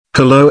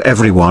Hello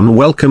everyone,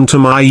 welcome to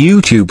my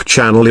YouTube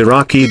channel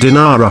Iraqi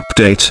Dinar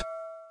Update.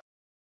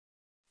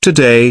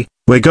 Today,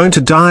 we're going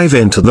to dive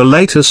into the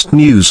latest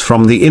news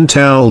from the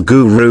Intel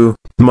guru,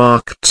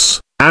 MarkZ,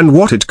 and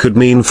what it could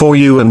mean for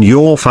you and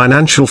your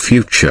financial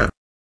future.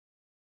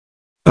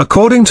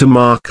 According to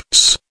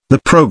MarkZ, the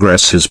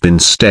progress has been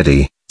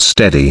steady,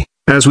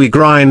 as we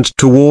grind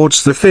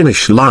towards the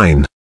finish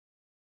line.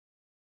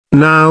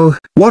 Now,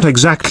 what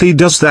exactly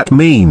does that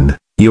mean,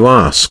 you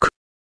ask?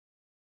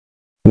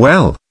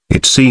 Well,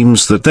 it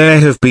seems that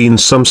there have been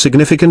some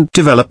significant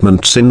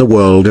developments in the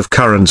world of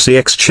currency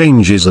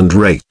exchanges and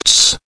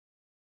rates.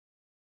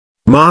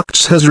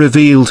 MarkZ has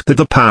revealed that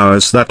the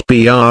powers that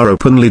be are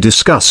openly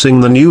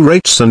discussing the new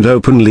rates and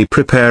openly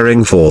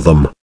preparing for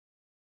them.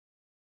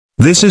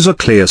 This is a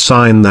clear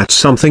sign that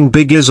something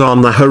big is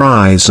on the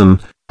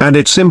horizon, and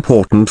it's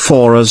important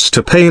for us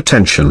to pay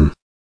attention.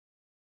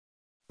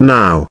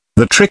 Now,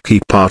 the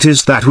tricky part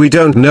is that we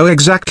don't know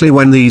exactly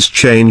when these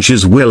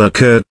changes will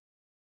occur.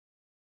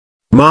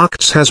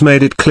 MarkZ has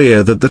made it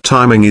clear that the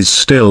timing is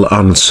still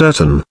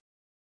uncertain.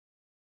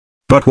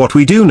 But what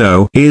we do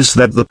know is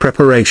that the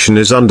preparation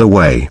is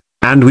underway,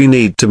 and we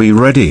need to be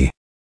ready.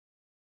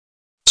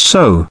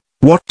 So,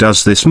 what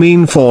does this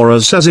mean for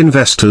us as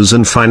investors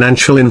and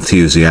financial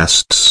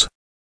enthusiasts?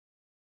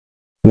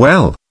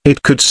 Well,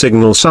 it could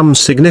signal some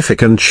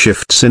significant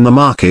shifts in the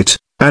market,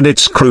 and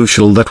it's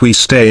crucial that we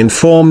stay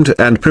informed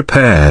and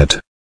prepared.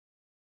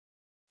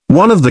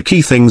 One of the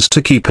key things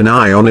to keep an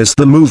eye on is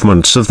the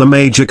movements of the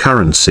major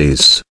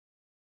currencies.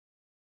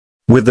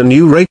 With the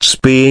new rates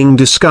being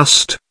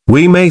discussed,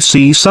 we may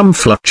see some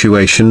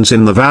fluctuations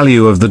in the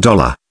value of the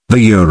dollar, the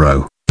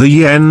euro, the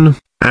yen,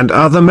 and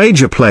other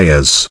major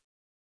players.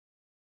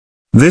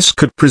 This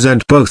could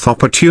present both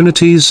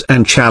opportunities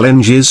and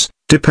challenges,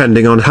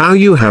 depending on how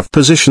you have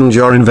positioned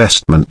your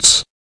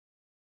investments.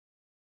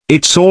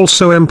 It's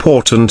also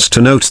important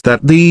to note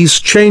that these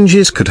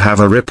changes could have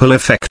a ripple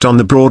effect on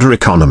the broader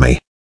economy.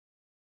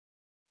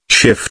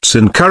 Shifts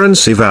in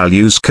currency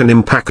values can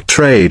impact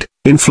trade,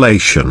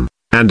 inflation,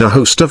 and a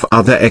host of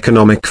other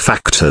economic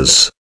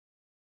factors.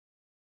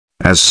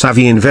 As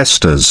savvy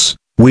investors,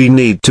 we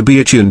need to be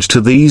attuned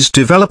to these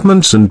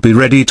developments and be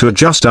ready to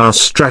adjust our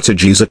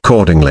strategies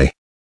accordingly.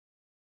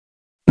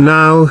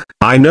 Now,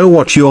 I know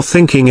what you're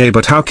thinking,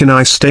 but how can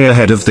I stay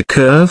ahead of the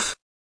curve?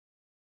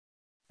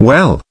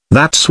 Well,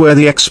 that's where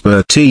the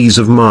expertise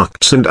of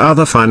MarkZ and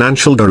other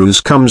financial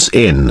gurus comes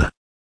in.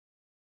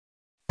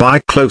 By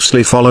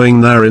closely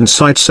following their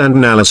insights and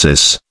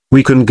analysis,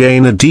 we can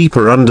gain a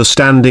deeper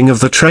understanding of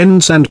the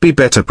trends and be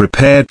better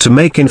prepared to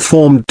make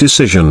informed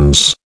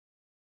decisions.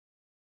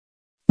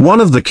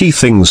 One of the key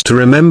things to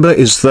remember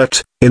is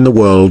that, in the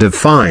world of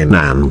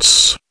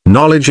finance,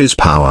 knowledge is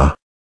power.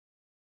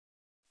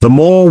 The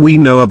more we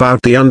know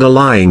about the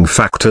underlying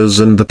factors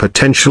and the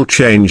potential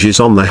changes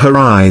on the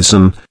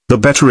horizon, the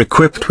better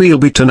equipped we'll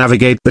be to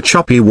navigate the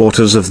choppy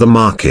waters of the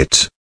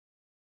market.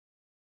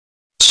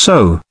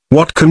 So,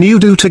 what can you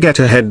do to get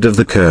ahead of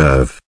the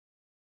curve?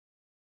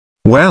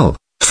 Well,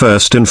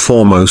 first and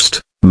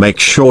foremost, make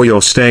sure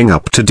you're staying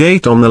up to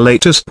date on the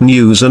latest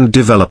news and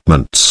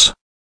developments.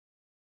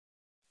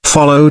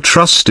 Follow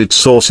trusted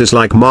sources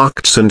like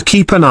MarkZ and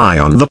keep an eye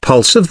on the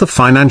pulse of the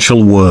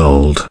financial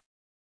world.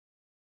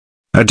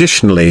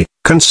 Additionally,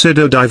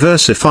 consider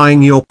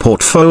diversifying your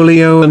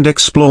portfolio and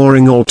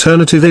exploring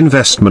alternative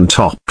investment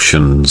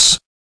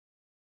options.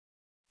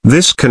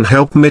 This can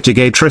help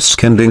mitigate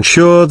risk and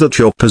ensure that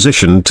you're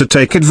positioned to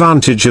take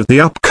advantage of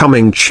the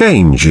upcoming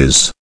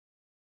changes.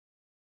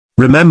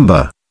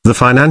 Remember, the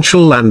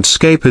financial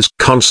landscape is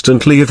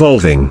constantly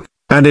evolving,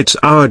 and it's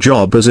our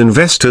job as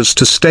investors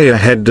to stay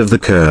ahead of the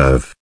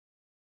curve.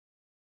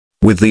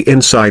 With the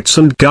insights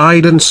and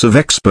guidance of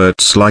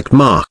experts like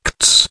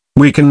MarkZ,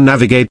 we can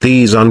navigate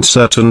these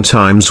uncertain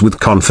times with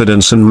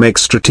confidence and make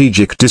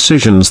strategic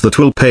decisions that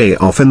will pay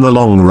off in the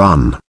long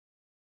run.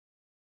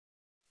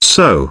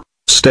 So,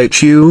 stay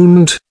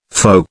tuned,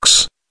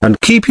 folks,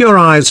 and keep your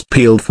eyes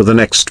peeled for the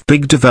next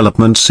big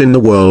developments in the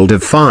world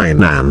of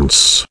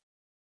finance.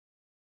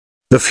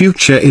 The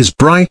future is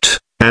bright,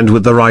 and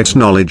with the right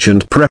knowledge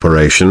and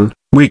preparation,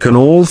 we can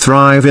all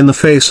thrive in the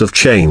face of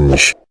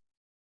change.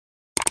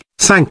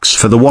 Thanks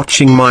for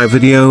watching my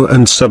video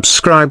and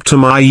subscribe to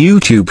my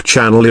YouTube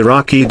channel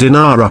Iraqi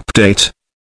Dinar Update.